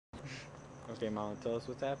Okay, Mom, tell us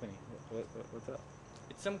what's happening. What's up?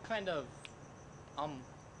 It's some kind of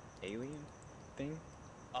Alien thing?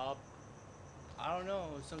 uh I don't know,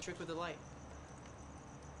 some trick with the light.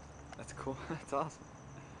 That's cool. That's awesome.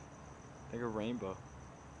 Like a rainbow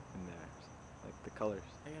in there, like the colors.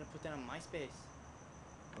 I gotta put that on MySpace.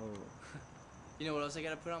 Oh, You know what else I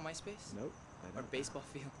gotta put on MySpace? nope. I Our don't. baseball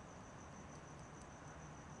field.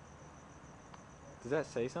 Does that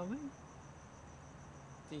say something?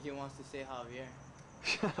 I think he wants to say Javier.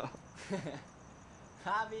 Shut up.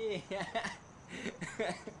 Javi.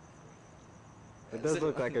 It does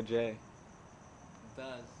look like a J. It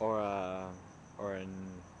does. Or an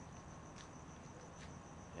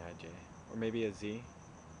J, or maybe a Z.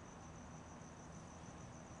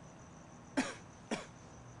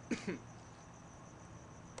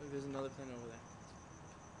 Look, there's another plane over there.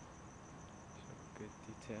 Good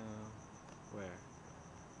detail. Where?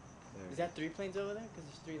 There. Is that 3 planes over there? Because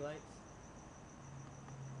there's 3 lights.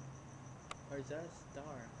 Or is that a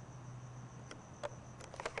star?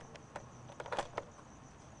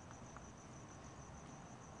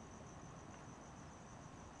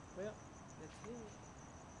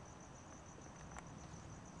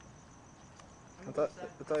 Well, that's it.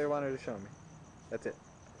 That's all you wanted to show me. That's it.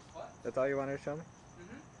 What? That's all you wanted to show me?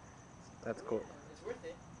 Mm-hmm. That's cool. Yeah, it's worth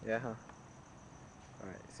it. Yeah, huh?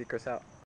 Alright, secrets out.